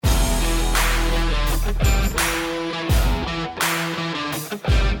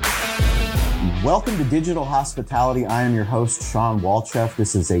Welcome to Digital Hospitality. I am your host, Sean Walchef.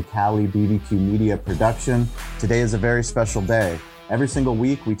 This is a Cali BBQ Media production. Today is a very special day. Every single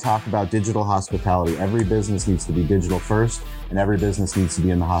week, we talk about digital hospitality. Every business needs to be digital first, and every business needs to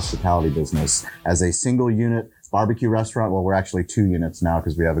be in the hospitality business. As a single unit barbecue restaurant, well, we're actually 2 units now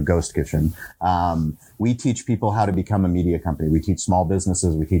because we have a ghost kitchen. We teach people how to become a media company. We teach small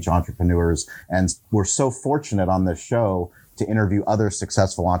businesses, we teach entrepreneurs, and we're so fortunate on this show to interview other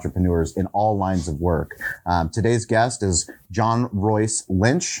successful entrepreneurs in all lines of work. Today's guest is John Royce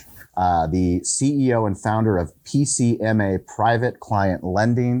Lynch, the CEO and founder of PCMA Private Client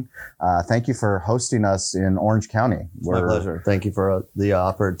Lending. Thank you for hosting us in Orange County. My pleasure. Thank you for the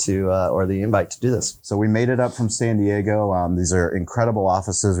offer or the invite to do this. So we made it up from San Diego. These are incredible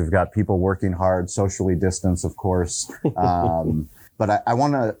offices. We've got people working hard, socially distanced, of course. But I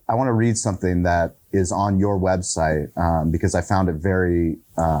want to read something that is on your website because I found it very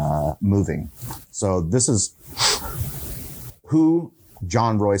moving. So this is who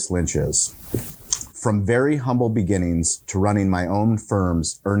John Royce Lynch is. From very humble beginnings to running my own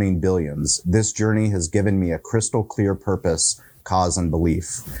firms, earning billions, this journey has given me a crystal clear purpose, cause, and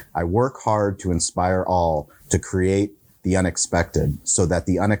belief. I work hard to inspire all to create the unexpected so that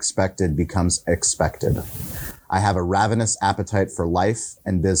the unexpected becomes expected. I have a ravenous appetite for life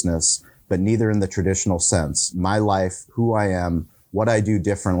and business, but neither in the traditional sense. My life, who I am, what I do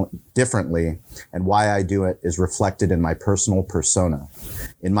differently, and why I do it is reflected in my personal persona.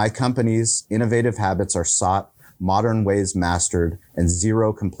 In my companies, innovative habits are sought, modern ways mastered, and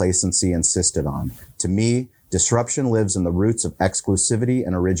zero complacency insisted on. To me, disruption lives in the roots of exclusivity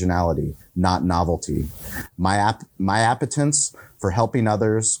and originality, not novelty. My appetence for helping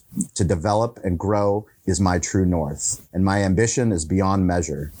others to develop and grow is my true north, and my ambition is beyond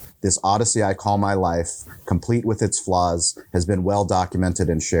measure. This odyssey I call my life, complete with its flaws, has been well documented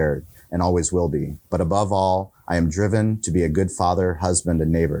and shared, and always will be. But above all, I am driven to be a good father, husband,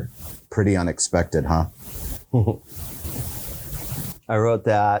 and neighbor. Pretty unexpected, huh? I wrote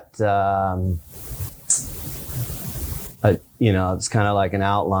that, it's kind of like an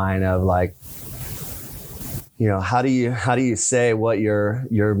outline of like, how do you say what your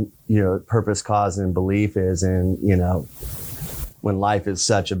purpose, cause, and belief is, and when life is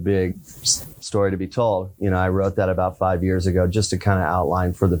such a big story to be told. I wrote that about 5 years ago just to kind of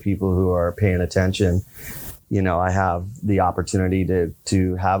outline for the people who are paying attention. I have the opportunity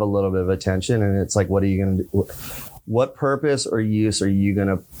to have a little bit of attention, and it's like, what are you going to do? What purpose or use are you going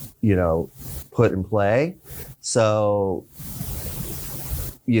to, put in play? So,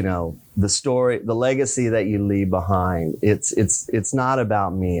 the story, the legacy that you leave behind, it's not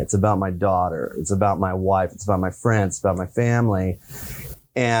about me. It's about my daughter. It's about my wife. It's about my friends. It's about my family.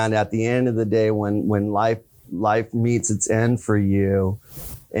 And at the end of the day, when life meets its end for you,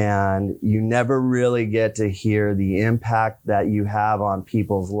 and you never really get to hear the impact that you have on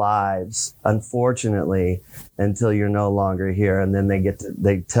people's lives, unfortunately, until you're no longer here. And then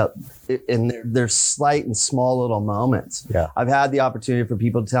they tell, and they're slight and small little moments. Yeah. I've had the opportunity for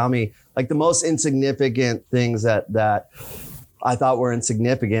people to tell me like the most insignificant things that I thought were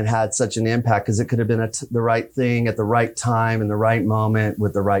insignificant had such an impact because it could have been the right thing at the right time in the right moment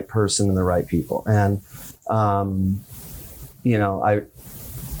with the right person and the right people. And,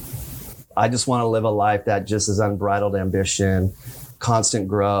 I just want to live a life that just is unbridled ambition, constant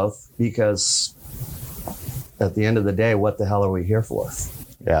growth, because at the end of the day, what the hell are we here for?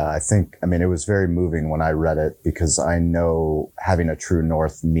 Yeah, it was very moving when I read it because I know having a true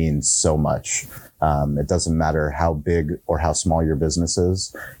north means so much. It doesn't matter how big or how small your business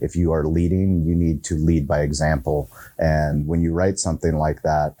is. If you are leading, you need to lead by example. And when you write something like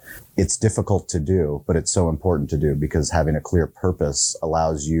that, it's difficult to do, but it's so important to do because having a clear purpose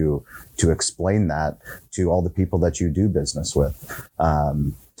allows you to explain that to all the people that you do business with.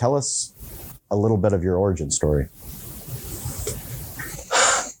 Tell us a little bit of your origin story.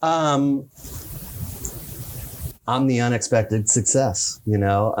 I'm the unexpected success,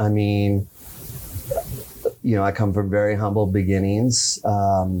 I come from very humble beginnings.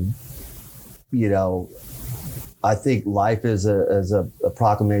 I think life is a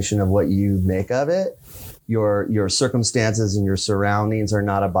proclamation of what you make of it. Your circumstances and your surroundings are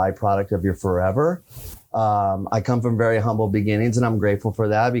not a byproduct of your forever. I come from very humble beginnings, and I'm grateful for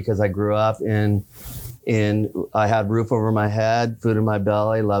that because I grew up I had roof over my head, food in my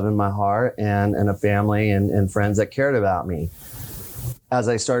belly, love in my heart, and a family and friends that cared about me. As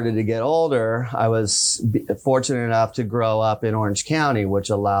I started to get older, I was fortunate enough to grow up in Orange County, which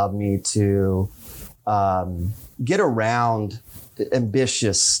allowed me to get around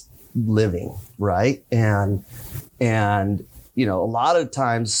ambitious living, right? And a lot of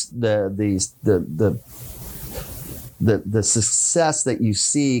times the success that you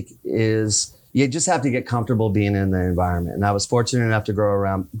seek is you just have to get comfortable being in the environment. And I was fortunate enough to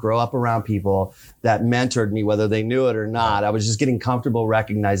grow up around people that mentored me, whether they knew it or not. I was just getting comfortable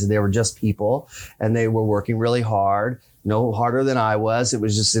recognizing they were just people and they were working really hard, no harder than I was. It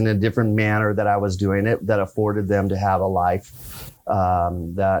was just in a different manner that I was doing it that afforded them to have a life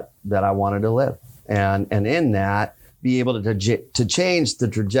that I wanted to live. And in that, be able to change the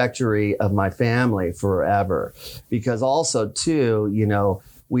trajectory of my family forever. Because also too,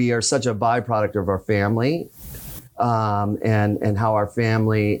 we are such a byproduct of our family, and how our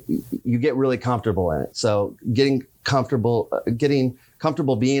family, you get really comfortable in it. So getting comfortable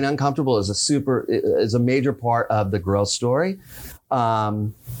being uncomfortable is a major part of the growth story.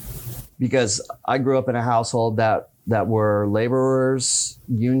 Because I grew up in a household that were laborers,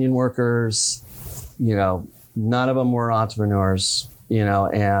 union workers, none of them were entrepreneurs,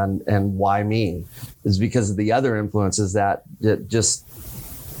 and why me is because of the other influences that just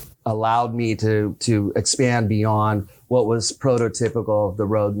allowed me to expand beyond what was prototypical of the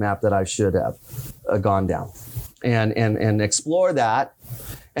roadmap that I should have gone down and explore that.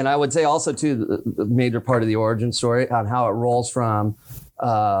 And I would say also too, the major part of the origin story on how it rolls from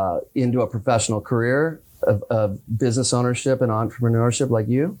into a professional career of business ownership and entrepreneurship like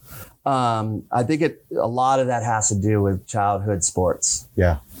you. I think a lot of that has to do with childhood sports.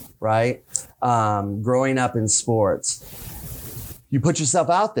 Yeah. Right? Growing up in sports. You put yourself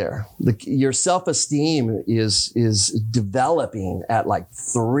out there. Your self-esteem is developing at like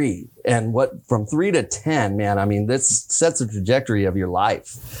 3. And from 3 to 10, man, I mean, this sets the trajectory of your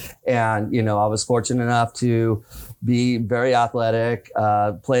life. And, I was fortunate enough to be very athletic,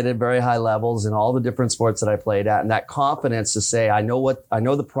 played at very high levels in all the different sports that I played at. And that confidence to say, I know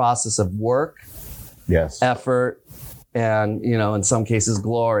the process of work, yes, effort, and, in some cases,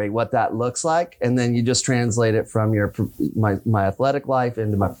 glory, what that looks like. And then you just translate it from my athletic life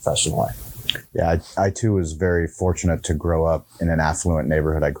into my professional life. Yeah, I too was very fortunate to grow up in an affluent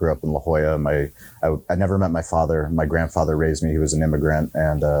neighborhood. I grew up in La Jolla. I never met my father. My grandfather raised me. He was an immigrant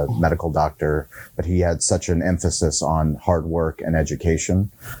and a medical doctor, but he had such an emphasis on hard work and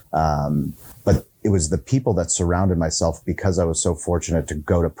education. But it was the people that surrounded myself because I was so fortunate to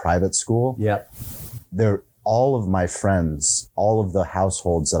go to private school. Yeah. All of my friends, all of the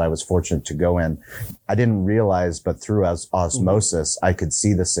households that I was fortunate to go in, I didn't realize, but through osmosis, I could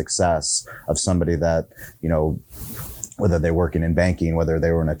see the success of somebody that, whether they're working in banking, whether they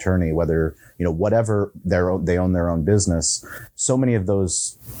were an attorney, whether, whatever they own their own business. So many of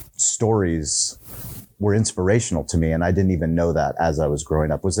those stories were inspirational to me. And I didn't even know that as I was growing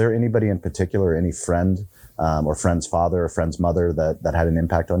up. Was there anybody in particular, any friend or friend's father or friend's mother that had an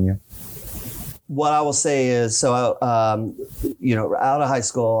impact on you? What I will say is, out of high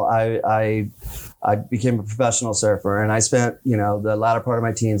school, I became a professional surfer, and I spent, the latter part of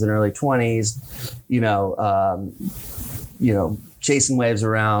my teens and early 20s, chasing waves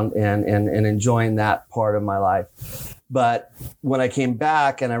around and enjoying that part of my life. But when I came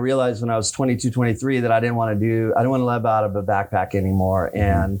back and I realized when I was 22, 23 that I didn't want to live out of a backpack anymore,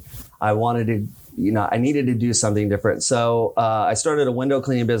 and I wanted to. I needed to do something different. So I started a window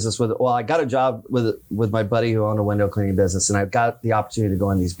cleaning business I got a job with my buddy who owned a window cleaning business, and I got the opportunity to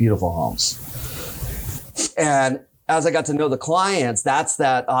go in these beautiful homes. And as I got to know the clients, that's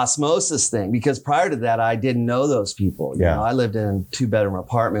that osmosis thing, because prior to that, I didn't know those people. I lived in 2-bedroom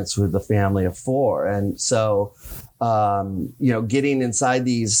apartments with a family of 4. And so, getting inside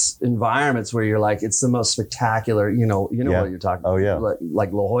these environments where you're like, it's the most spectacular, what you're talking about. Oh, yeah.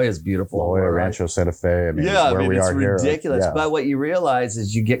 Like La Jolla is beautiful. La Jolla, right? Rancho Santa Fe. I mean, it's ridiculous. Here. But what you realize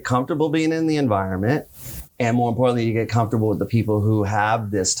is you get comfortable being in the environment. And more importantly, you get comfortable with the people who have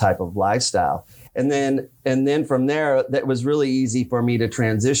this type of lifestyle. And then from there, that was really easy for me to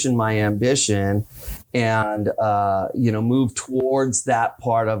transition my ambition and, move towards that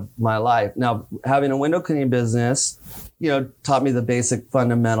part of my life. Now, having a window cleaning business, taught me the basic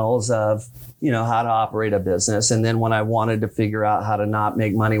fundamentals of, how to operate a business. And then when I wanted to figure out how to not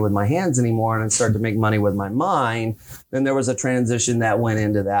make money with my hands anymore and start to make money with my mind, then there was a transition that went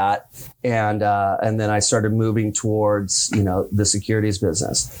into that. And then I started moving towards, the securities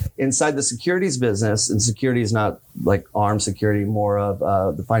business. Inside the securities business, and security is not like armed security, more of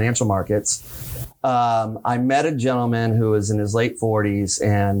the financial markets. I met a gentleman who was in his late 40s,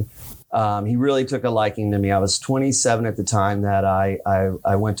 and he really took a liking to me. I was 27 at the time that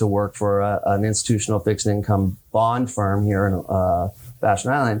I went to work for an institutional fixed income bond firm here in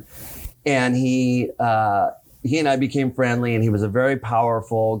Vashon Island. And he and I became friendly, and he was a very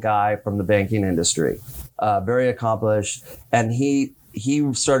powerful guy from the banking industry. very accomplished. And he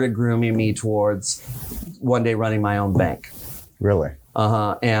started grooming me towards one day running my own bank. Really?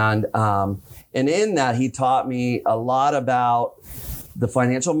 And in that, he taught me a lot about the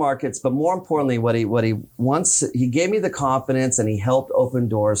financial markets, but more importantly, he gave me the confidence and he helped open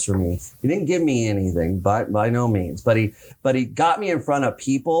doors for me. He didn't give me anything, by no means, but he got me in front of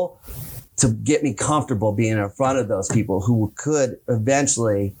people to get me comfortable being in front of those people who could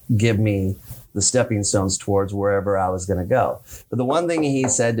eventually give me the stepping stones towards wherever I was going to go. But the one thing he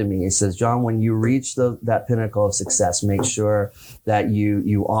said to me, he says, John, when you reach that pinnacle of success, make sure that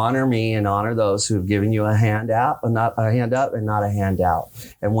you honor me and honor those who have given you a hand up and not a handout.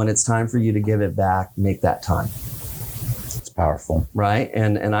 And when it's time for you to give it back, make that time. It's powerful. Right.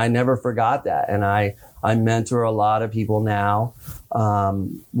 And I never forgot that. And I mentor a lot of people now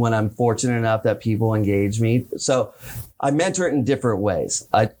when I'm fortunate enough that people engage me. So I mentor it in different ways.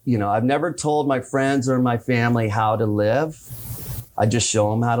 I've never told my friends or my family how to live. I just show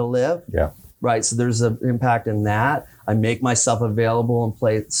them how to live. Yeah. Right. So there's an impact in that. I make myself available and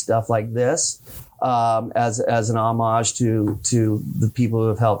play stuff like this as an homage to the people who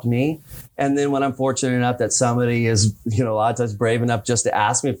have helped me. And then when I'm fortunate enough that somebody is, a lot of times brave enough just to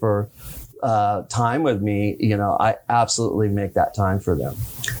ask me for time with me, I absolutely make that time for them.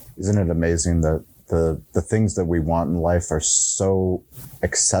 Isn't it amazing that the things that we want in life are so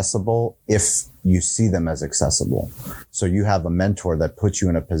accessible if you see them as accessible? So you have a mentor that puts you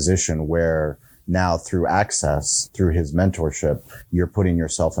in a position where now through access, through his mentorship, you're putting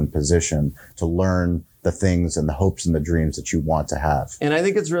yourself in position to learn the things and the hopes and the dreams that you want to have. And I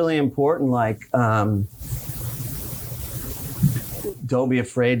think it's really important, don't be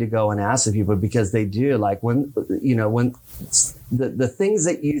afraid to go and ask the people, because they do. Like when the things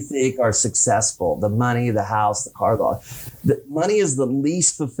that you think are successful, the money, the house, the car, the money is the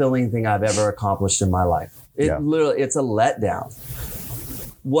least fulfilling thing I've ever accomplished in my life. Literally, it's a letdown.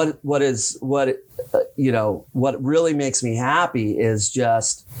 What really makes me happy is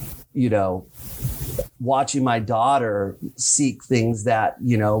just, watching my daughter seek things that,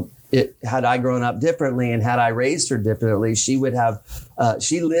 had I grown up differently and had I raised her differently, she would have,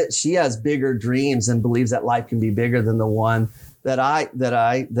 she has bigger dreams and believes that life can be bigger than the one that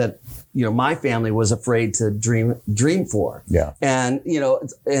my family was afraid to dream for. Yeah. And,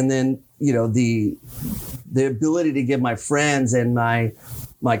 and then, the ability to give my friends and my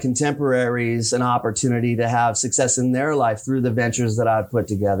contemporaries an opportunity to have success in their life through the ventures that I've put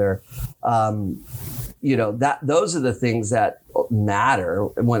together. Those are the things that matter.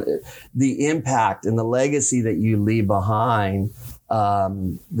 When the impact and the legacy that you leave behind,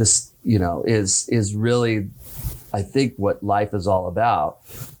 is really, I think, what life is all about.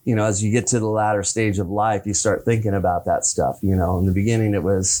 As you get to the latter stage of life, you start thinking about that stuff. In the beginning, it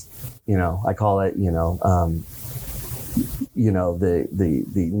was, I call it, the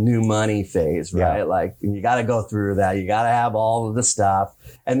new money phase, right? Yeah. Like, and you got to go through that. You got to have all of the stuff.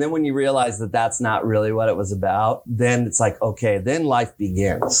 And then when you realize that that's not really what it was about, then it's like, okay, then life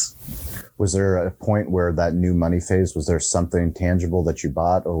begins. Was there a point where that new money phase, was there something tangible that you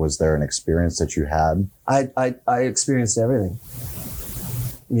bought, or was there an experience that you had? I experienced everything.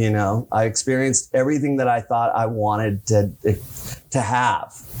 I experienced everything that I thought I wanted to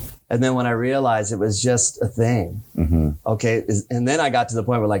have. And then when I realized it was just a thing, okay. And then I got to the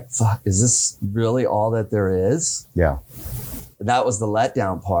point where fuck, is this really all that there is? Yeah. That was the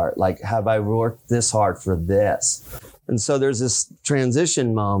letdown part. Like, have I worked this hard for this? And so there's this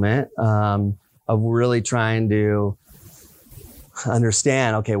transition moment of really trying to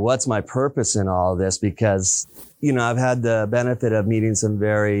understand, okay, what's my purpose in all of this? Because, I've had the benefit of meeting some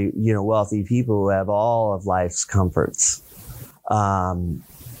very, wealthy people who have all of life's comforts.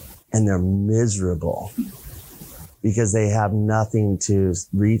 And they're miserable because they have nothing to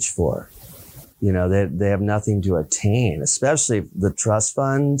reach for. They have nothing to attain, especially the trust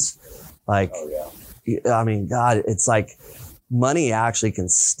funds. I mean, God, it's like money actually can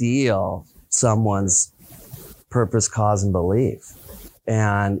steal someone's purpose, cause, and belief.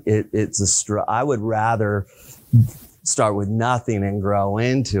 And I would rather start with nothing and grow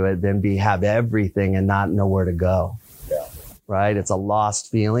into it than have everything and not know where to go. Right. It's a lost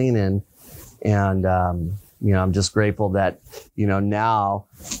feeling. And I'm just grateful that, now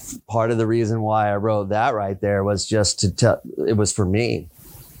part of the reason why I wrote that right there was just to tell, it was for me,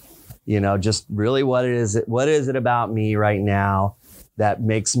 just really what is it about me right now that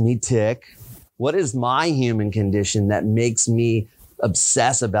makes me tick? What is my human condition that makes me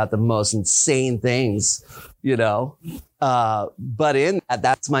obsess about the most insane things, but in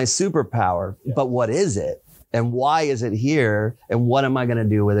that's my superpower. Yeah. But what is it? And why is it here? And what am I going to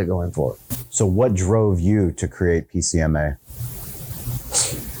do with it going forward? So what drove you to create PCMA?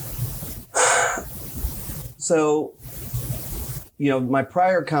 So, my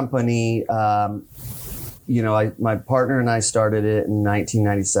prior company, my partner and I started it in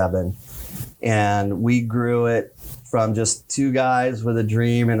 1997, and we grew it from just two guys with a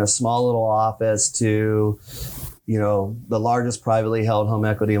dream in a small little office to, the largest privately held home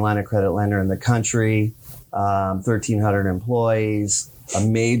equity line of credit lender in the country, 1,300 employees, a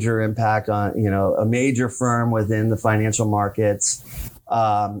major impact on, a major firm within the financial markets.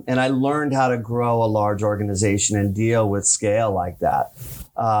 And I learned how to grow a large organization and deal with scale like that.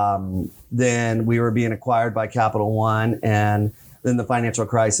 Then we were being acquired by Capital One, and then the financial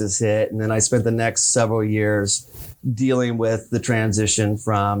crisis hit. And then I spent the next several years dealing with the transition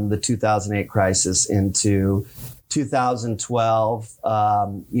from the 2008 crisis into 2012,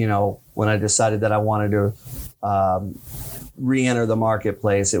 when I decided that I wanted to re-enter the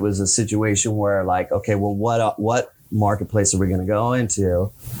marketplace. It was a situation where okay, well, what marketplace are we going to go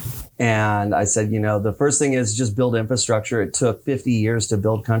into? And I said, the first thing is just build infrastructure. It took 50 years to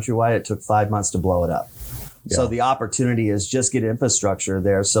build Countrywide. It took 5 months to blow it up. Yeah. So the opportunity is just get infrastructure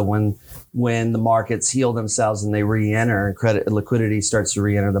there. So when the markets heal themselves and they re-enter and credit liquidity starts to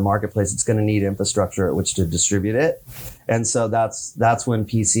re-enter the marketplace, it's going to need infrastructure at which to distribute it. And so that's when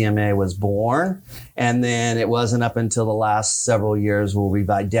PCMA was born. And then it wasn't up until the last several years where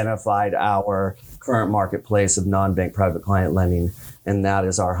we've identified our current marketplace of non-bank private client lending, and that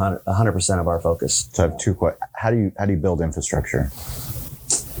is our 100% of our focus. So I have two questions. How do you build infrastructure?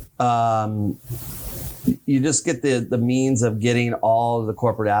 You just get the means of getting all of the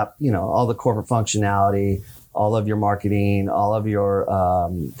corporate all the corporate functionality, all of your marketing, all of your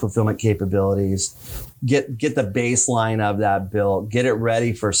fulfillment capabilities. Get the baseline of that built. Get it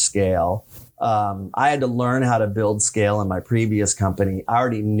ready for scale. I had to learn how to build scale in my previous company. I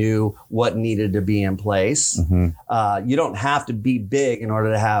already knew what needed to be in place. Mm-hmm. You don't have to be big in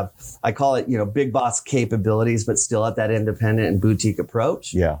order to have, I call it, big boss capabilities, but still at that independent and boutique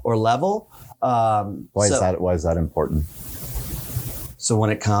approach or level. Why is that important? So when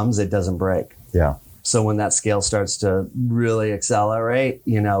it comes, it doesn't break. Yeah. So when that scale starts to really accelerate,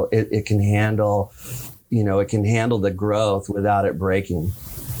 it can handle, the growth without it breaking.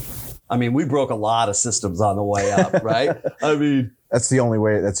 I mean, we broke a lot of systems on the way up, right? I mean, that's the only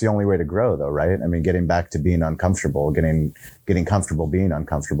way to grow, though, right? I mean, getting back to being uncomfortable, getting comfortable being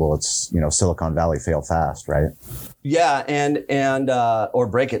uncomfortable. It's, Silicon Valley fail fast, right? Yeah, and or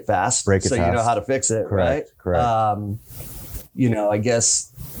break it fast. So you know how to fix it, correct, right? Correct. I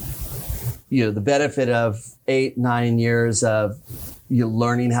guess the benefit of 8-9 years of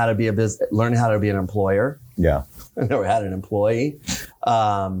learning how to be learning how to be an employer. Yeah. I never had an employee.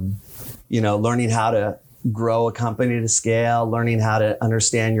 Learning how to grow a company to scale, learning how to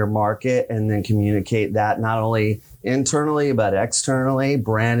understand your market and then communicate that not only internally, but externally.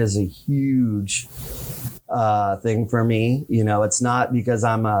 Brand is a huge thing for me. It's not because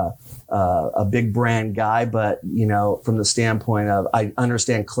I'm a big brand guy, but, from the standpoint of I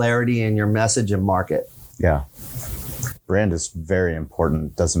understand clarity in your message and market. Yeah. Brand is very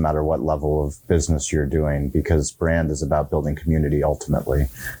important. Doesn't matter what level of business you're doing, because brand is about building community ultimately.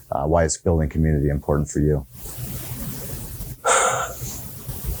 Why is building community important for you?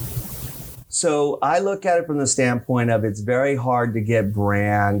 So I look at it from the standpoint of it's very hard to get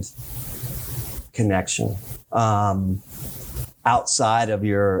brand connection outside of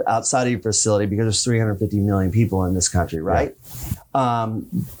your facility, because there's 350 million people in this country, right? Yeah.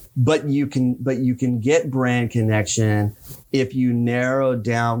 But you can get brand connection if you narrow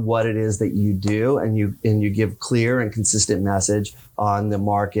down what it is that you do and you give clear and consistent message on the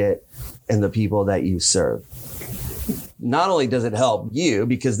market and the people that you serve. Not only does it help you,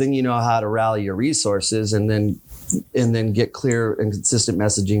 because then you know how to rally your resources and then get clear and consistent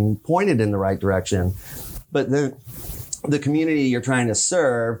messaging pointed in the right direction, but then the community you're trying to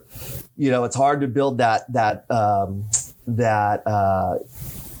serve, it's hard to build that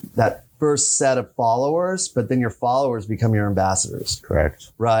first set of followers, but then your followers become your ambassadors.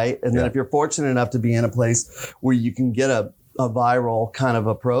 Correct. Right? And then if you're fortunate enough to be in a place where you can get a viral kind of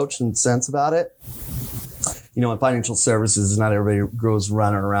approach and sense about it, in financial services, not everybody goes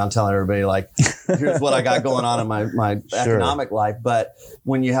running around telling everybody here's what I got going on in my economic life. But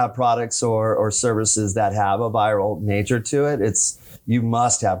when you have products or services that have a viral nature to it, you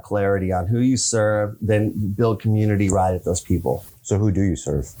must have clarity on who you serve, then build community right at those people. So who do you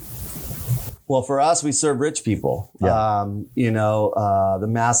serve? Well, for us, we serve rich people. Yeah. The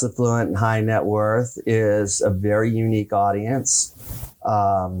mass affluent and high net worth is a very unique audience.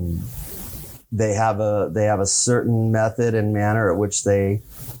 They have a certain method and manner at which they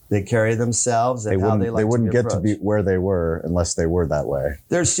they carry themselves, and how they like they wouldn't to be get to be where they were unless they were that way.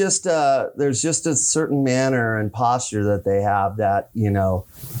 There's just a certain manner and posture that they have that,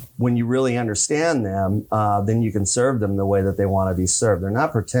 when you really understand them, then you can serve them the way that they want to be served. They're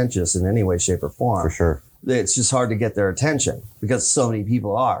not pretentious in any way, shape, or form. For sure. It's just hard to get their attention because so many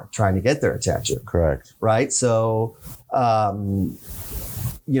people are trying to get their attention. Correct. Right. So,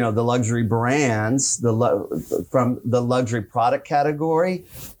 the luxury brands, from the luxury product category,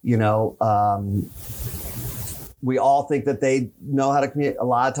 we all think that they know how to communicate. A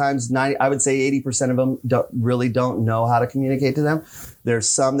lot of times, I would say 80% of them don't know how to communicate to them. There's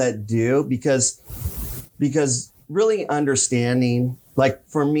some that do because really understanding, like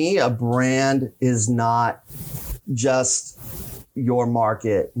for me, a brand is not just your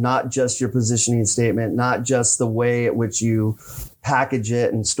market, not just your positioning statement, not just the way at which you package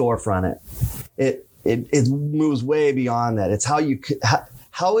it and storefront it. It moves way beyond that. It's how do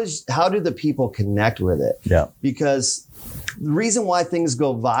the people connect with it? Yeah. Because the reason why things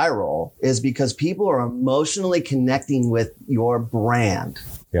go viral is because people are emotionally connecting with your brand.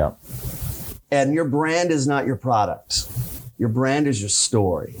 Yeah. And your brand is not your product. Your brand is your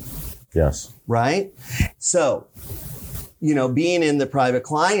story. Yes. Right? So, being in the private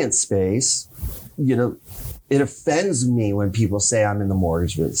client space, it offends me when people say I'm in the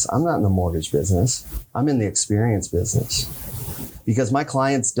mortgage business. I'm not in the mortgage business. I'm in the experience business. Because my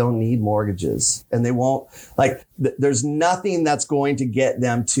clients don't need mortgages, and they won't there's nothing that's going to get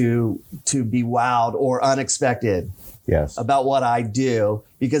them to be wowed or unexpected. Yes. About what I do,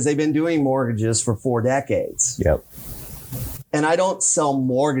 because they've been doing mortgages for 4 decades. Yep. And I don't sell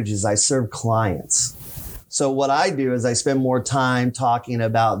mortgages. I serve clients. So what I do is I spend more time talking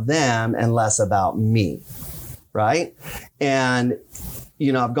about them and less about me. Right. And,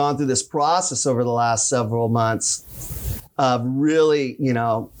 I've gone through this process over the last several months of really,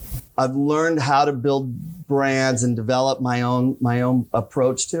 I've learned how to build brands and develop my own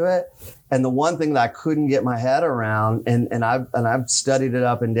approach to it. And the one thing that I couldn't get my head around, and I've studied it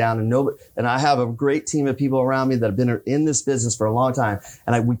up and down, and I have a great team of people around me that have been in this business for a long time,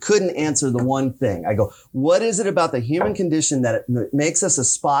 and we couldn't answer the one thing. I go, what is it about the human condition that it makes us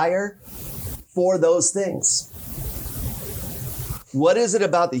aspire for those things? What is it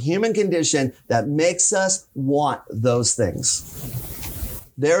about the human condition that makes us want those things?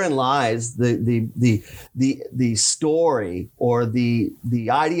 Therein lies the story or the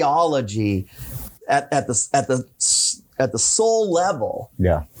ideology at the soul level.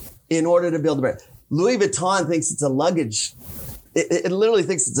 Yeah. In order to build a brand. Louis Vuitton thinks it's a luggage. It literally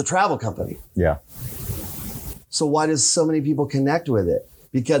thinks it's a travel company. Yeah. So why does so many people connect with it?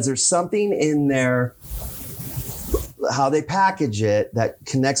 Because there's something in there, how they package it, that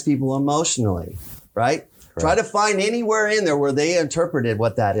connects people emotionally, right? Correct. Try to find anywhere in there where they interpreted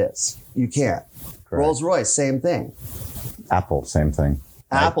what that is. You can't. Correct. Rolls-Royce, same thing. Apple, same thing.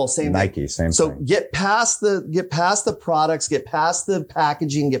 Apple, same Nike, thing. same thing. So get past the products, get past the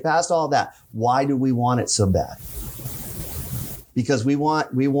packaging, get past all that. Why do we want it so bad? Because we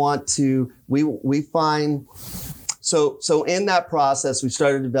find. So in that process, we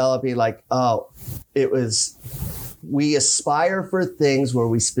started developing we aspire for things where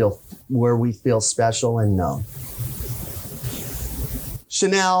we feel special and known.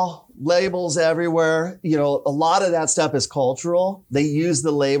 Chanel, labels everywhere. A lot of that stuff is cultural. They use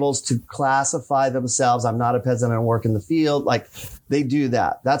the labels to classify themselves. I'm not a peasant, I work in the field. They do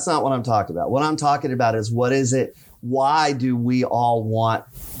that. That's not what I'm talking about. What I'm talking about is, what is it? Why do we all want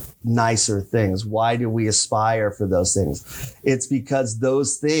nicer things? Why do we aspire for those things? It's because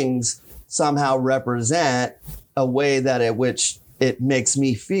those things somehow represent a way that at which it makes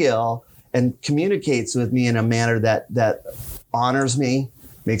me feel and communicates with me in a manner that honors me,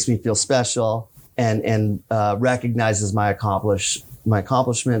 makes me feel special, and recognizes my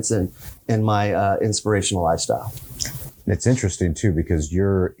accomplishments and my inspirational lifestyle. It's interesting too, because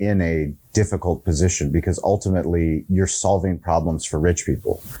you're in a difficult position, because ultimately you're solving problems for rich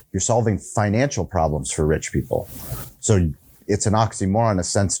people. You're solving financial problems for rich people. So it's an oxymoron in a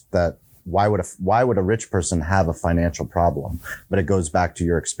sense that why would a rich person have a financial problem? But it goes back to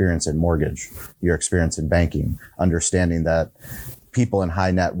your experience in mortgage, your experience in banking, understanding that people in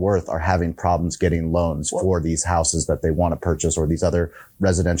high net worth are having problems getting loans for these houses that they want to purchase, or these other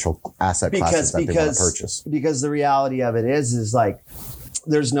residential asset classes that they want to purchase. Because the reality of it is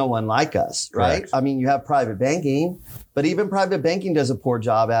there's no one like us, right? Correct. I mean, you have private banking, but even private banking does a poor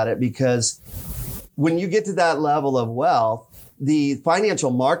job at it, because when you get to that level of wealth, the financial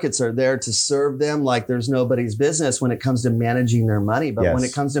markets are there to serve them like there's nobody's business when it comes to managing their money. But when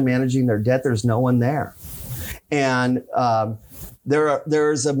it comes to managing their debt, there's no one there. And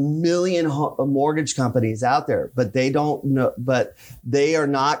There's a million mortgage companies out there, but they don't know, but they are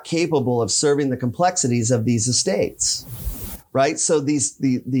not capable of serving the complexities of these estates, right? So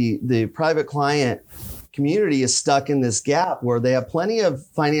the private client community is stuck in this gap where they have plenty of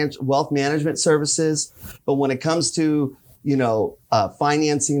financial wealth management services, but when it comes to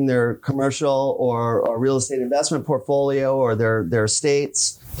financing their commercial or real estate investment portfolio or their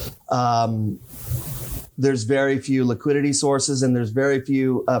estates, there's very few liquidity sources, and there's very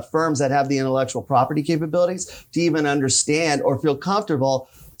few firms that have the intellectual property capabilities to even understand or feel comfortable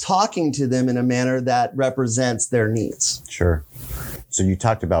talking to them in a manner that represents their needs. Sure. So you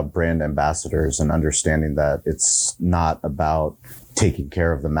talked about brand ambassadors and understanding that it's not about taking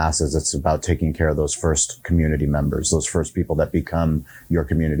care of the masses. It's about taking care of those first community members, those first people that become your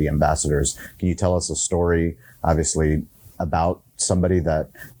community ambassadors. Can you tell us a story, obviously, about somebody that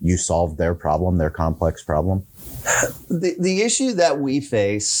you solved their problem, their complex problem? The issue that we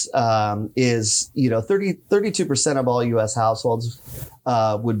face is, 32% of all U.S. households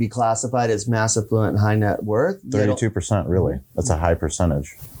would be classified as mass affluent and high net worth. 32%, really? That's a high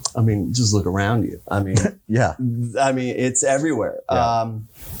percentage. I mean, just look around you. I mean, yeah. I mean, it's everywhere. Yeah.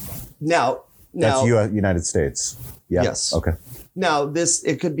 Now, that's United States. Yeah. Yes. Okay. Now,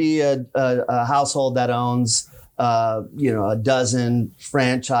 it could be a household that owns a dozen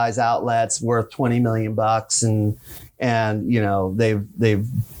franchise outlets worth $20 million, and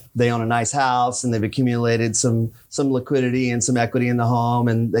they own a nice house, and they've accumulated some liquidity and some equity in the home,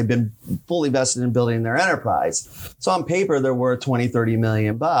 and they've been fully vested in building their enterprise. So on paper, they're worth $20-30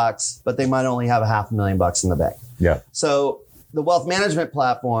 million, but they might only have $500,000 in the bank. Yeah. So the wealth management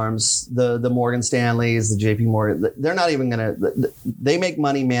platforms, the Morgan Stanleys, the JP Morgan, they're not even they make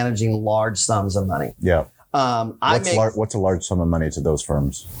money managing large sums of money. Yeah. What's a large sum of money to those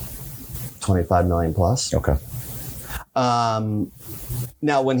firms? 25 million plus. Okay.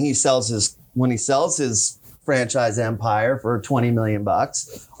 Now, when he sells his franchise empire for $20 million,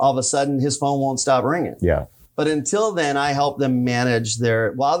 all of a sudden his phone won't stop ringing. Yeah. But until then, I help them manage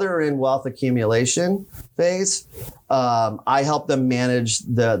while they're in wealth accumulation phase. I help them manage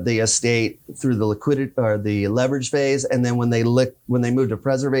the estate through the liquidity or the leverage phase, and then when they move to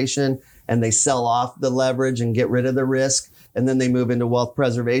preservation and they sell off the leverage and get rid of the risk, and then they move into wealth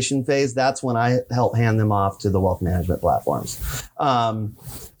preservation phase, that's when I help hand them off to the wealth management platforms.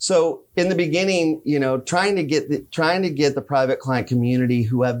 So in the beginning, trying to get the private client community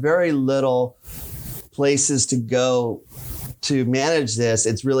who have very little places to go to manage this,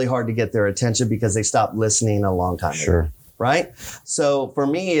 it's really hard to get their attention because they stopped listening a long time ago. Right? So for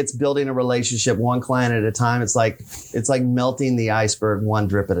me, it's building a relationship one client at a time. It's like melting the iceberg one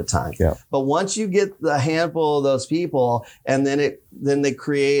drip at a time. Yeah. But once you get the handful of those people, and then they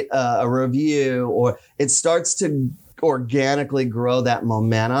create a review, or it starts to organically grow that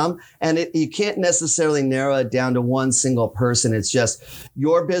momentum. And you can't necessarily narrow it down to one single person. It's just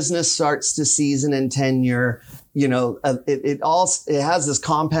your business starts to season and tenure. It has this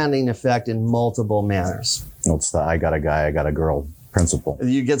compounding effect in multiple manners. It's the I got a guy, I got a girl principle.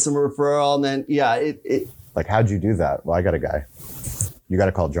 You get some referral, and then like, how'd you do that? Well, I got a guy. You got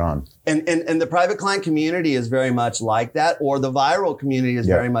to call John. And the private client community is very much like that, or the viral community is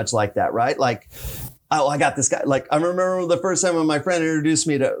very much like that, right? Like, oh, I got this guy. Like, I remember the first time when my friend introduced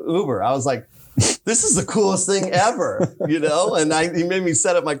me to Uber, I was like, this is the coolest thing ever, and he made me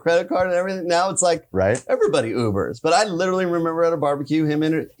set up my credit card and everything. Now it's like, right, everybody Ubers. But I literally remember at a barbecue, he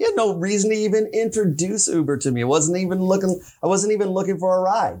had no reason to even introduce Uber to me. I wasn't even looking for a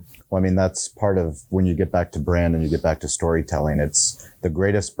ride. Well, I mean, that's part of when you get back to brand and you get back to storytelling. It's the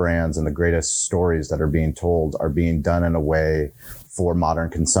greatest brands and the greatest stories that are being told are being done in a way for modern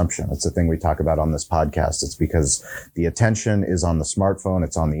consumption. It's the thing we talk about on this podcast. It's because the attention is on the smartphone.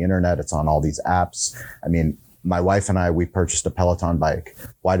 It's on the internet. It's on all these apps. I mean, my wife and I, we purchased a Peloton bike.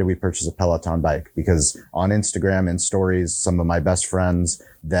 Why did we purchase a Peloton bike? Because on Instagram and stories, some of my best friends,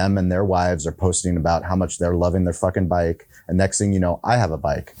 them and their wives are posting about how much they're loving their fucking bike. And next thing you know, I have a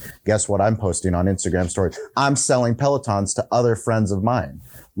bike. Guess what I'm posting on Instagram stories? I'm selling Pelotons to other friends of mine.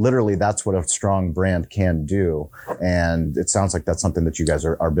 Literally, that's what a strong brand can do. And it sounds like that's something that you guys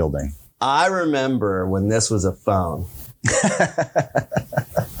are building. I remember when this was a phone.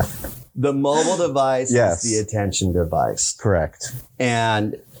 The mobile device is the attention device. Correct.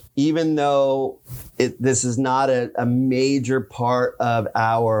 And even though this is not a major part of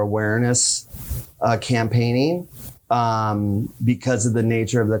our awareness campaigning, because of the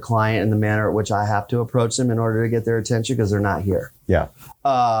nature of the client and the manner at which I have to approach them in order to get their attention, because they're not here. Yeah.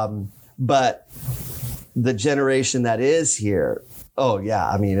 But the generation that is here, oh yeah,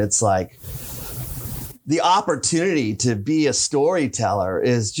 I mean, it's like the opportunity to be a storyteller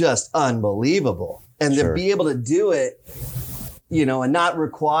is just unbelievable. And to be able to do it, you know, and not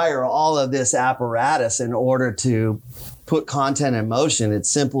require all of this apparatus in order to put content in motion. It's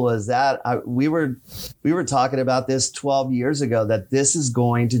simple as that. We were talking about this 12 years ago, that this is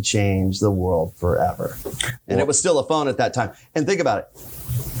going to change the world forever. And it was still a phone at that time. And think about it.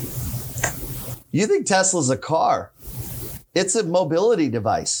 You think Tesla's a car. It's a mobility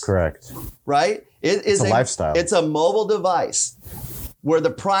device. Correct. Right? It's a lifestyle. It's a mobile device where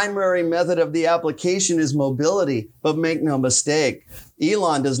the primary method of the application is mobility. But make no mistake,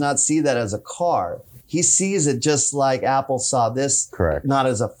 Elon does not see that as a car. He sees it just like Apple saw this, correct, not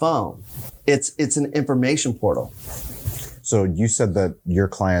as a phone. It's an information portal. So you said that your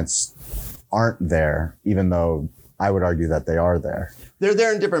clients aren't there, even though I would argue that they are there. They're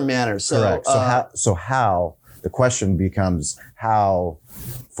there in different manners. So, correct. So how, the question becomes how,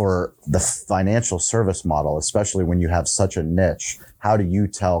 for the financial service model, especially when you have such a niche, how do you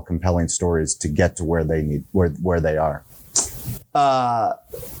tell compelling stories to get to where they are?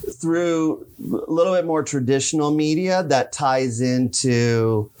 Through a little bit more traditional media that ties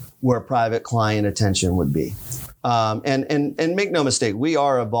into where private client attention would be. And make no mistake, we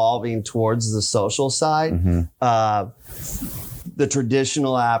are evolving towards the social side. The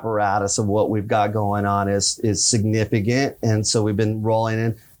traditional apparatus of what we've got going on is significant. And so we've been rolling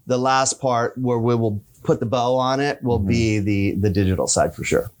in. The last part where we will put the bow on it will be the digital side for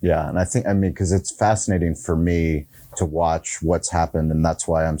sure. Yeah. And because it's fascinating for me to watch what's happened. And that's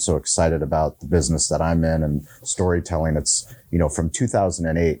why I'm so excited about the business that I'm in and storytelling. It's, you know, from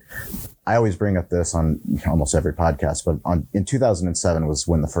 2008, I always bring up this on almost every podcast, but in 2007 was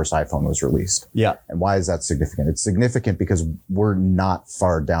when the first iPhone was released. Yeah. And why is that significant? It's significant because we're not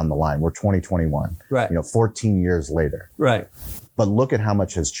far down the line. We're 2021, right? 14 years later. Right. But look at how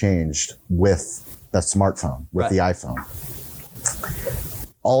much has changed with the smartphone, with the iPhone.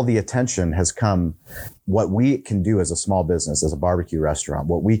 All the attention has come, what we can do as a small business, as a barbecue restaurant,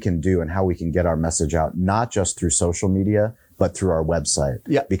 what we can do and how we can get our message out, not just through social media, but through our website,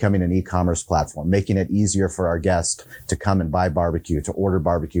 becoming an e-commerce platform, making it easier for our guests to come and buy barbecue, to order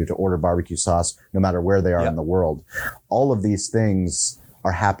barbecue sauce, no matter where they are in the world. All of these things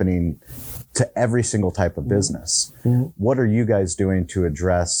are happening to every single type of business. What are you guys doing to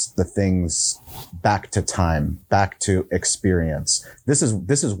address the things back to time, back to experience? This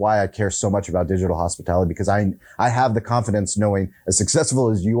is why I care so much about digital hospitality, because I have the confidence knowing, as successful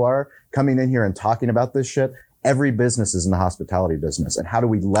as you are, coming in here and talking about this shit, every business is in the hospitality business. And how do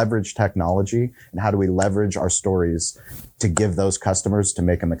we leverage technology and how do we leverage our stories to give those customers, to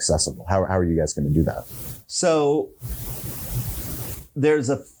make them accessible? How are you guys going to do that? So there's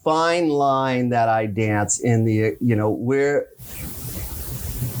a fine line that I dance in the, we're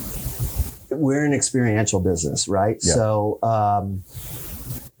an experiential business, right? Yeah. So,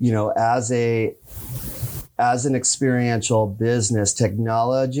 as an experiential business,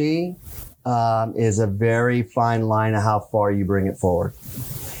 technology is a very fine line of how far you bring it forward.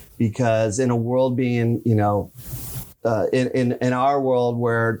 Because in a world being, in our world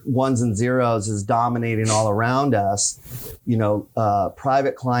where ones and zeros is dominating all around us,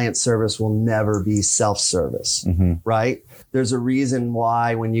 private client service will never be self-service, right? There's a reason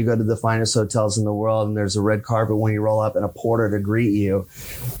why when you go to the finest hotels in the world and there's a red carpet when you roll up and a porter to greet you,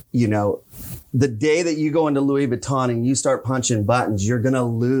 the day that you go into Louis Vuitton and you start punching buttons, you're going to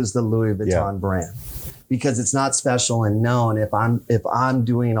lose the Louis Vuitton brand, because it's not special and known if I'm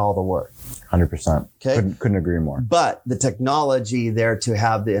doing all the work. 100%. Okay. Couldn't agree more. But the technology there to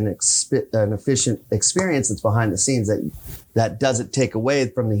have an efficient experience that's behind the scenes that doesn't take away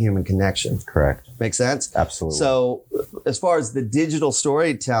from the human connection. Correct. Make sense? Absolutely. So as far as the digital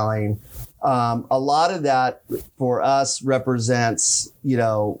storytelling, a lot of that for us represents,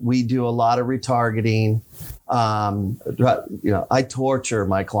 we do a lot of retargeting. I torture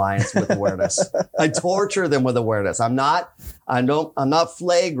my clients with awareness. I torture them with awareness. I'm not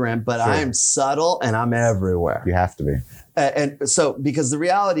flagrant, but I am subtle and I'm everywhere. You have to be. And so, because the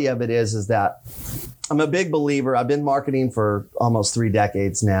reality of it is that I'm a big believer. I've been marketing for almost 3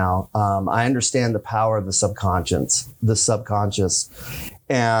 decades now. I understand the power of the subconscious.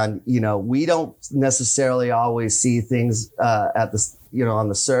 And, we don't necessarily always see things at the on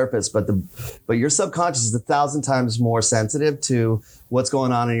the surface, but your subconscious is 1,000 times more sensitive to what's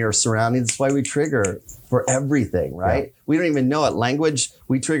going on in your surroundings. That's why we trigger for everything, right? Yeah. We don't even know it.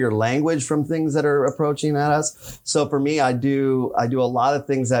 We trigger language from things that are approaching at us. So for me, I do a lot of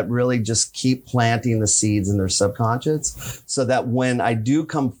things that really just keep planting the seeds in their subconscious, so that when I do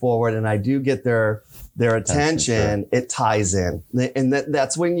come forward and I do get their attention, it ties in. And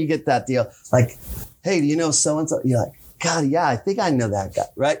that's when you get that deal. Like, hey, do you know so-and-so? You're like, God, yeah, I think I know that guy,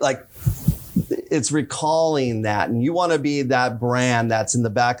 right? Like, it's recalling that. And you want to be that brand that's in the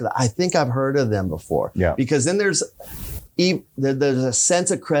back of the, I think I've heard of them before. Yeah. Because then there's a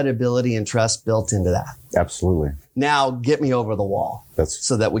sense of credibility and trust built into that. Absolutely. Now get me over the wall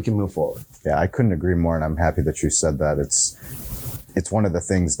so that we can move forward. Yeah, I couldn't agree more. And I'm happy that you said that. It's one of the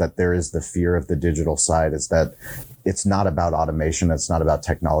things that there is the fear of the digital side, is that it's not about automation. It's not about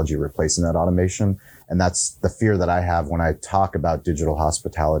technology replacing that automation. And that's the fear that I have when I talk about digital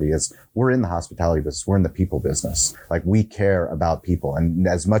hospitality. Is we're in the hospitality business. We're in the people business. Like, we care about people. And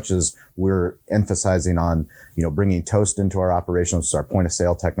as much as we're emphasizing on, bringing Toast into our operations, our point of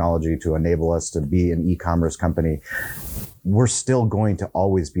sale technology to enable us to be an e-commerce company, we're still going to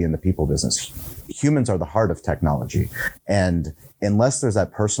always be in the people business. Humans are the heart of technology. And unless there's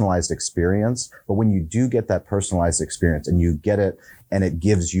that personalized experience, but when you do get that personalized experience and you get it and it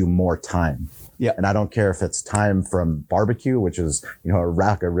gives you more time. Yeah. And I don't care if it's time from barbecue, which is, a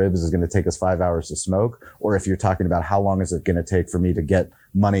rack of ribs is going to take us 5 hours to smoke, or if you're talking about how long is it going to take for me to get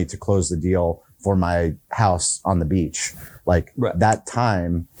money to close the deal for my house on the beach. Like, that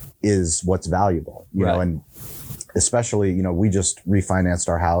time is what's valuable, you know, and especially, we just refinanced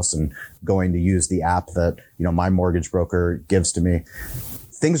our house and going to use the app that, my mortgage broker gives to me.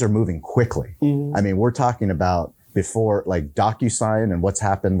 Things are moving quickly. Mm-hmm. I mean, we're talking about before, like, DocuSign and what's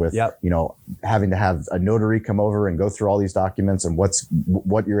happened with, having to have a notary come over and go through all these documents and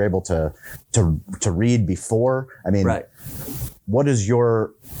what you're able to read before. I mean, what is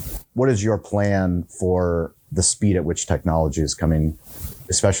your plan for the speed at which technology is coming,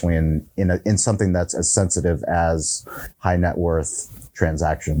 especially in something that's as sensitive as high net worth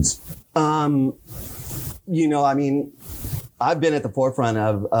transactions? I mean, I've been at the forefront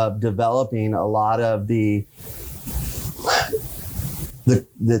of developing a lot of the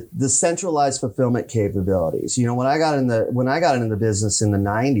centralized fulfillment capabilities. When I got into the business in the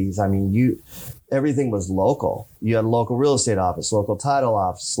 90s, I mean, everything was local. You had a local real estate office, local title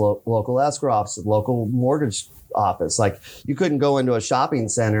office, local escrow office, local mortgage office. Like, you couldn't go into a shopping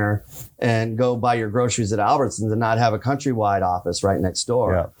center and go buy your groceries at Albertsons and not have a countrywide office right next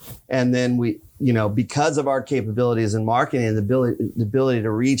door. Yeah. And then we, because of our capabilities in marketing and the ability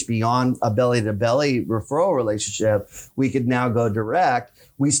to reach beyond a belly to belly referral relationship, we could now go direct.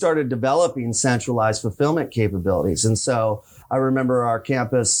 We started developing centralized fulfillment capabilities. And so I remember our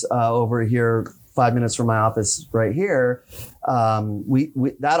campus over here, 5 minutes from my office right here,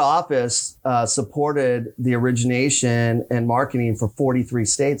 that office supported the origination and marketing for 43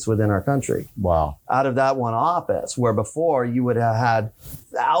 states within our country. Wow. Out of that one office, where before you would have had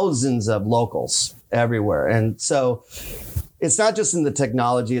thousands of locals everywhere. And so it's not just in the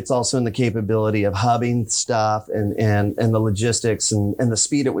technology, it's also in the capability of hubbing stuff and the logistics and the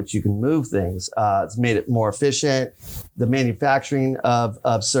speed at which you can move things. It's made it more efficient. The manufacturing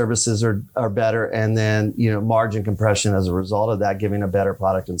of services are better. And then, margin compression as a result of that, giving a better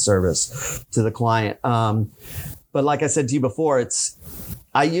product and service to the client. But like I said to you before,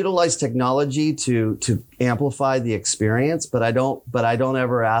 I utilize technology to amplify the experience, but I don't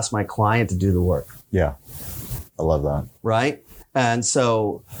ever ask my client to do the work. Yeah. I love that. Right. And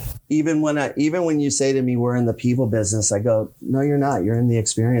so even when you say to me, we're in the people business, I go, no, you're not. You're in the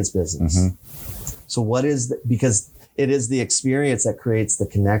experience business. Mm-hmm. So because it is the experience that creates the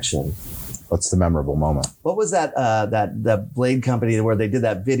connection. What's the memorable moment? What was that blade company where they did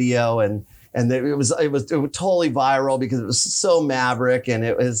that video and it was totally viral because it was so maverick, and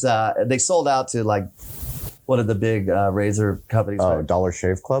it was they sold out to, like, what are the big razor companies? Oh, Dollar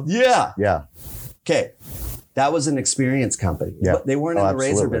Shave Club. Yeah. Yeah. Okay. That was an experience company. Yeah. They weren't in the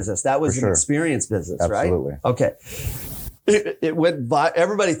razor business. That was an experience business, right? Absolutely. Okay. It went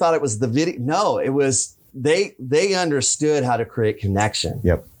everybody thought it was the video. No, it was they understood how to create connection.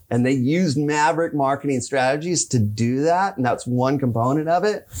 Yep. And they used maverick marketing strategies to do that. And that's one component of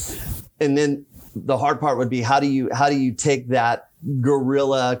it. And then the hard part would be, how do you take that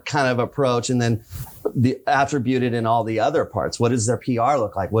guerrilla kind of approach and then attribute it in all the other parts? What does their PR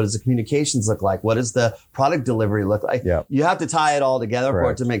look like? What does the communications look like? What does the product delivery look like? Yep. You have to tie it all together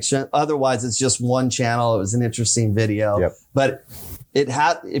for it to make sure. Otherwise, it's just one channel. It was an interesting video. Yep. But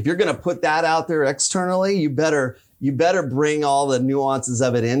if you're going to put that out there externally, you better bring all the nuances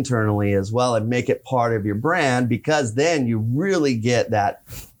of it internally as well and make it part of your brand, because then you really get that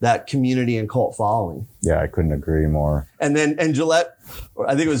community and cult following. Yeah, I couldn't agree more. And Gillette,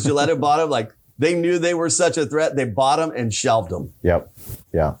 I think it was Gillette who bought them. Like, they knew they were such a threat. They bought them and shelved them. Yep.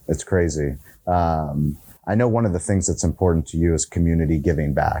 Yeah, it's crazy. I know one of the things that's important to you is community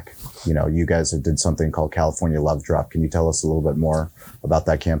giving back. You guys did something called California Love Drop. Can you tell us a little bit more about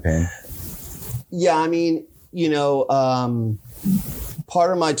that campaign? Yeah, I mean,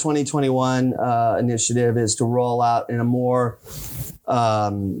 part of my 2021 initiative is to roll out in a more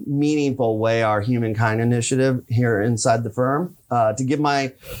meaningful way our humankind initiative here inside the firm,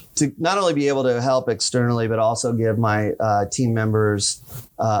 to not only be able to help externally, but also give my team members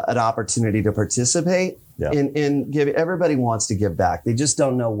an opportunity to participate. Yeah. In give. Everybody wants to give back. They just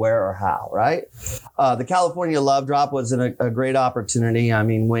don't know where or how, right? The California Love Drop was a great opportunity. I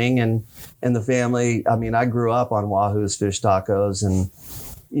mean, Wing and the family, I mean, I grew up on Wahoo's Fish Tacos, and,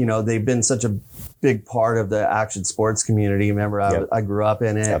 they've been such a big part of the action sports community. Remember, I grew up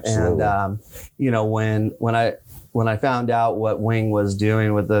in it. Absolutely. And, when I found out what Wing was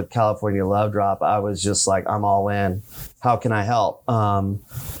doing with the California Love Drop, I was just like, I'm all in. How can I help?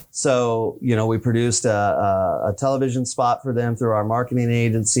 So, we produced a television spot for them through our marketing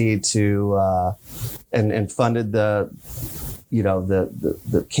agency and funded the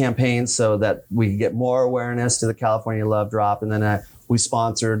campaign so that we could get more awareness to the California Love Drop. And then we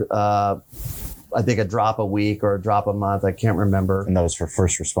sponsored, I think, a drop a week or a drop a month. I can't remember. And that was for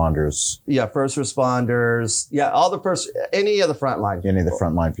first responders. Yeah, first responders. Yeah, any of the frontline. Any of the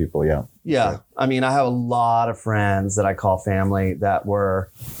frontline people, yeah. Yeah. I mean, I have a lot of friends that I call family that were,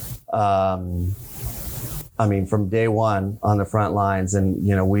 from day one on the front lines. And,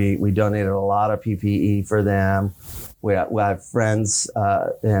 we donated a lot of PPE for them. We have friends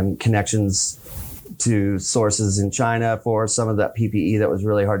and connections to sources in China for some of that PPE that was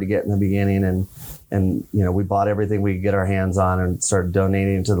really hard to get in the beginning. And we bought everything we could get our hands on and started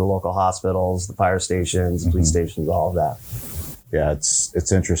donating to the local hospitals, the fire stations, police stations, all of that. Yeah,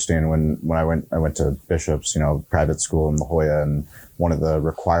 it's interesting. When I went to Bishop's, private school in La Jolla, and one of the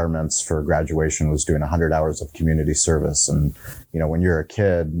requirements for graduation was doing 100 hours of community service. And, when you're a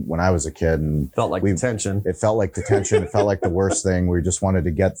kid, when I was a kid, and felt like detention. It felt like detention. It felt like the worst thing. We just wanted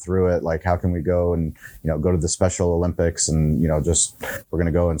to get through it. Like, how can we go and, go to the Special Olympics and, we're going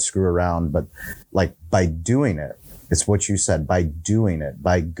to go and screw around. But like, by doing it, it's what you said, by doing it,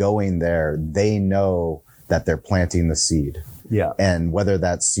 by going there, they know that they're planting the seed. Yeah. And whether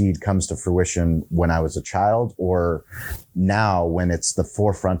that seed comes to fruition when I was a child or now when it's the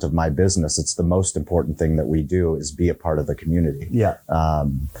forefront of my business, it's the most important thing that we do is be a part of the community. Yeah.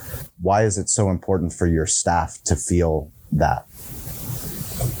 Why is it so important for your staff to feel that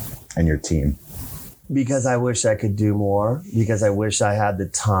and your team? Because I wish I could do more, because I wish I had the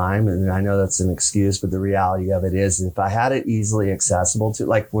time. And I know that's an excuse, but the reality of it is if I had it easily accessible to,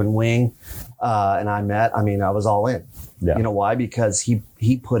 like when Wing and I met, I was all in. Yeah. You know why? Because he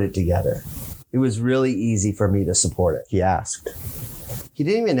put it together. It was really easy for me to support it. He asked. He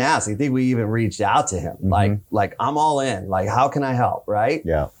didn't even ask. I think we even reached out to him. Like I'm all in. Like, how can I help? Right?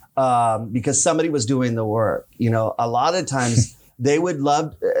 Yeah. Because somebody was doing the work. A lot of times they would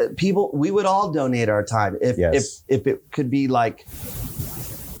love people. We would all donate our time if it could be like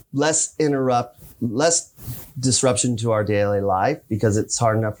less disruption to our daily life, because it's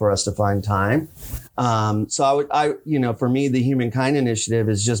hard enough for us to find time. So for me, the Humankind Initiative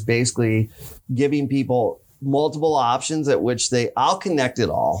is just basically giving people multiple options at which I'll connect it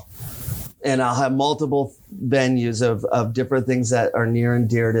all. And I'll have multiple venues of different things that are near and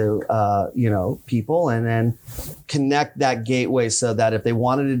dear to, people, and then connect that gateway so that if they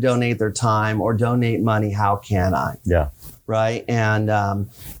wanted to donate their time or donate money, how can I? Yeah. Right. And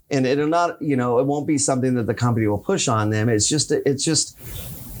it'll not, it won't be something that the company will push on them. It's just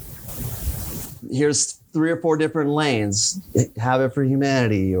here's 3 or 4 different lanes, have it for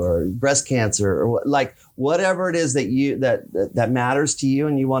humanity or breast cancer or like whatever it is that matters to you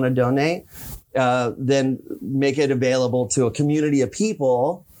and you want to donate, then make it available to a community of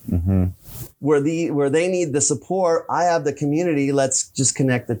people where they need the support. I have the community. Let's just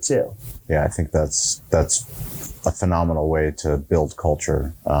connect the two. Yeah, I think that's a phenomenal way to build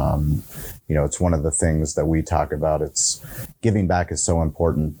culture. It's one of the things that we talk about. It's giving back is so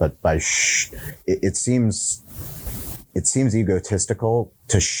important, but it seems egotistical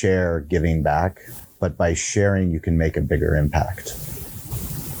to share giving back, but by sharing, you can make a bigger impact.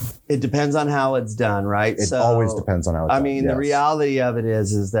 It depends on how it's done, right? It always depends on how it's done. Yes. The reality of it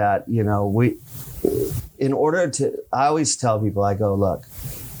is that, I always tell people, I go, look,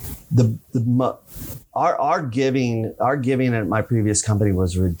 our giving at my previous company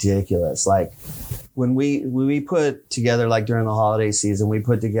was ridiculous. Like when we put together, like during the holiday season, we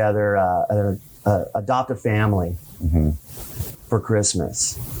put together adopt a family for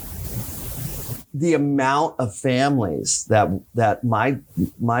Christmas. The amount of families that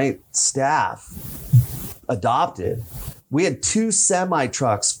my staff adopted, we had 2 semi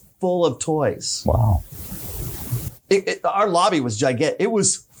trucks full of toys. Wow. Our lobby was gigantic. It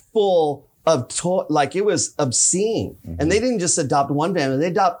was full like it was obscene. And they didn't just adopt one family, they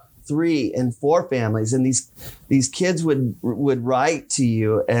adopt 3 and 4 families. And these kids would write to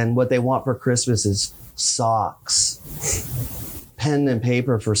you, and what they want for Christmas is socks, pen and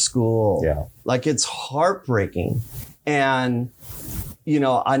paper for school. Yeah. Like, it's heartbreaking. And,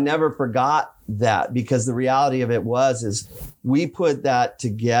 I never forgot that, because the reality of it is we put that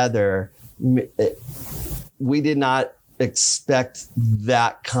together. We did not expect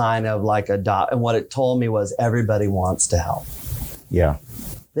that kind of like adopt. And what it told me was everybody wants to help. Yeah.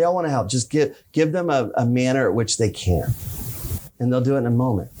 They all want to help. Just give them a manner at which they can, and they'll do it in a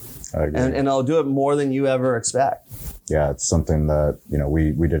moment. I agree. And they'll do it more than you ever expect. Yeah, it's something that,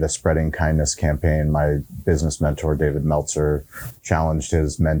 we did a spreading kindness campaign. My business mentor, David Meltzer, challenged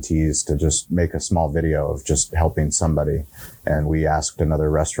his mentees to just make a small video of just helping somebody. And we asked another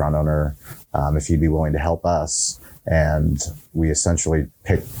restaurant owner if he'd be willing to help us. And we essentially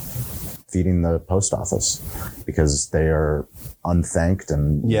picked feeding the post office, because they are unthanked,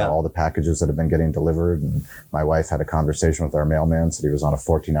 and all the packages that have been getting delivered. And my wife had a conversation with our mailman, said he was on a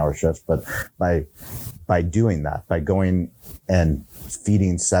 14-hour shift. But by doing that, by going and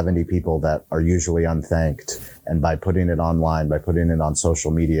feeding 70 people that are usually unthanked, and by putting it online, by putting it on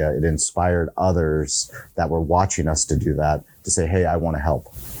social media, it inspired others that were watching us to do that, to say, hey, I want to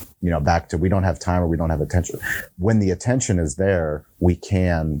help. Back to, we don't have time or we don't have attention. When the attention is there, we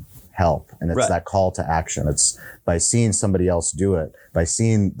can help. And it's that call to action. It's by seeing somebody else do it, by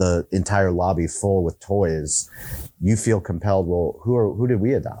seeing the entire lobby full with toys, you feel compelled. Well, who did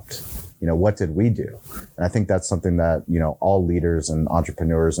we adopt? What did we do? And I think that's something that, all leaders and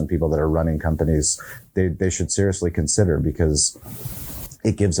entrepreneurs and people that are running companies, they should seriously consider, because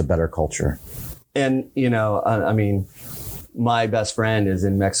it gives a better culture. And, my best friend is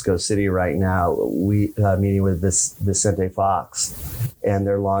in Mexico City right now. We meeting with Vicente Fox, and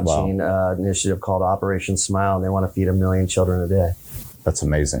they're launching an initiative called Operation Smile, and they want to feed 1 million children a day. That's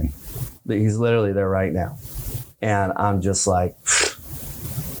amazing. He's literally there right now. And I'm just like,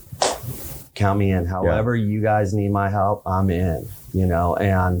 count me in. However you guys need my help, I'm in,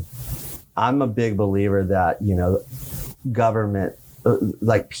 and I'm a big believer that, government,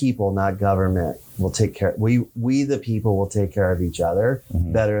 like people, not government, will take care. We the people will take care of each other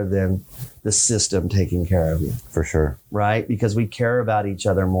better than the system taking care of you. For sure. Right? Because we care about each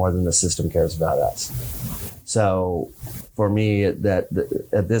other more than the system cares about us. So for me, at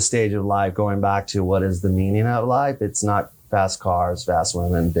this stage of life, going back to what is the meaning of life, it's not fast cars, fast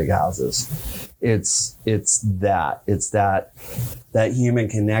women, big houses. It's that human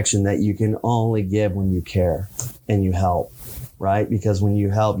connection that you can only give when you care and you help. Right? Because when you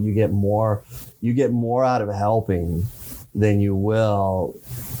help, you get more out of helping than you will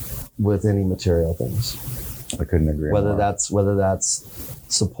with any material things. I couldn't agree more. Whether that's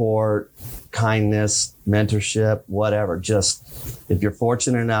support, kindness, mentorship, whatever. Just if you're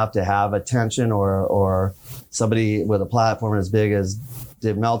fortunate enough to have attention or somebody with a platform as big as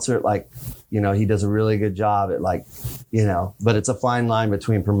Dave Meltzer, he does a really good job at but it's a fine line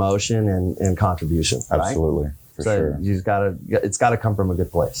between promotion and contribution. Right? Absolutely. So it's gotta come from a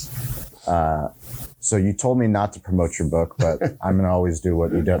good place. So you told me not to promote your book, but I'm going to always do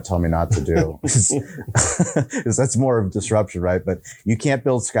what you don't tell me not to do. Because that's more of disruption, right? But you can't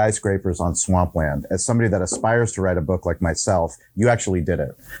build skyscrapers on swampland. As somebody that aspires to write a book like myself, you actually did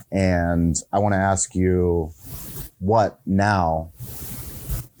it. And I want to ask you, what now,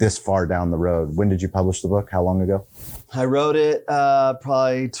 this far down the road? When did you publish the book? How long ago? I wrote it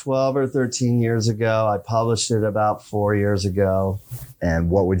probably 12 or 13 years ago. I published it about 4 years ago. And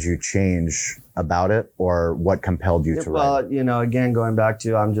what would you change about it, or what compelled you to write it? Well, again, going back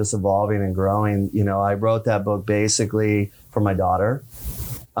to I'm just evolving and growing. I wrote that book basically for my daughter,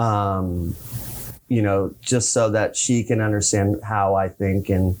 just so that she can understand how I think.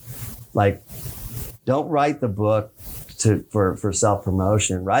 And don't write the book for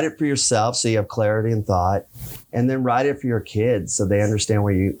self-promotion. Write it for yourself so you have clarity and thought, and then write it for your kids so they understand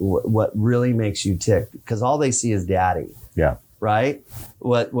what really makes you tick, because all they see is daddy. Yeah. Right?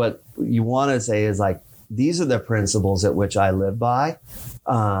 What you want to say is these are the principles at which I live by.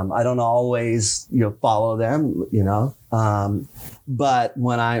 I don't always follow them, but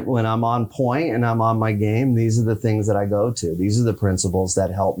when I'm on point and I'm on my game, these are the things that I go to. These are the principles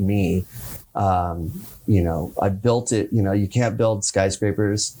that help me. I built it. You can't build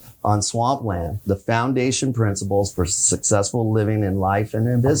skyscrapers on swampland. The foundation principles for successful living in life and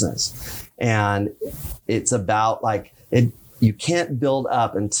in business, and it's about you can't build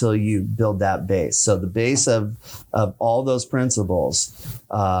up until you build that base. So the base of all those principles,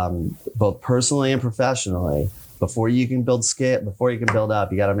 both personally and professionally, before you can build scale, before you can build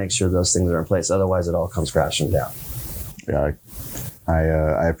up, you got to make sure those things are in place. Otherwise, it all comes crashing down. Yeah,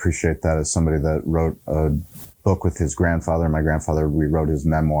 I appreciate that. As somebody that wrote a book with his grandfather, my grandfather, we wrote his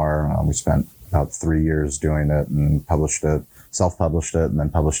memoir. We spent about 3 years doing it and published it, self-published it, and then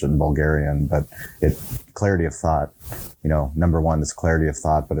published it in Bulgarian. But clarity of thought, number one, it's clarity of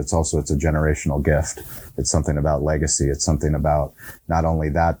thought, but it's a generational gift. It's something about legacy. It's something about not only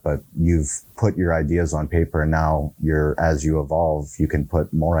that, but you've put your ideas on paper, and now as you evolve, you can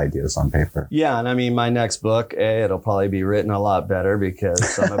put more ideas on paper. Yeah. And I mean, my next book, it'll probably be written a lot better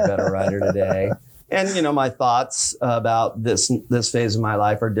because I'm a better writer today. And, my thoughts about this phase of my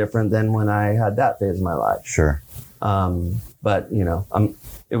life are different than when I had that phase of my life. Sure. But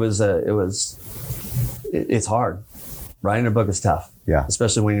it's hard. Writing a book is tough. Yeah.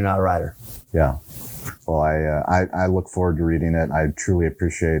 Especially when you're not a writer. Yeah. Well, I look forward to reading it. I truly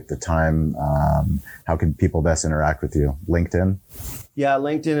appreciate the time. How can people best interact with you? LinkedIn? Yeah,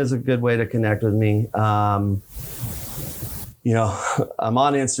 LinkedIn is a good way to connect with me. I'm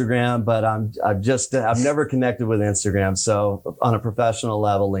on Instagram, but I've never connected with Instagram. So on a professional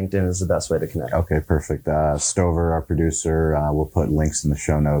level, LinkedIn is the best way to connect. Okay, perfect. Stover, our producer, will put links in the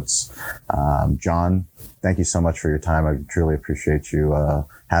show notes. John, thank you so much for your time. I truly appreciate you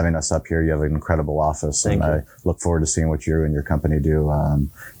having us up here. You have an incredible office, and I look forward to seeing what you and your company do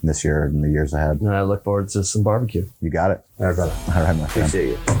this year and the years ahead. And I look forward to some barbecue. You got it. All right, brother. All right, my friend. Appreciate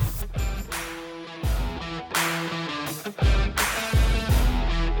you.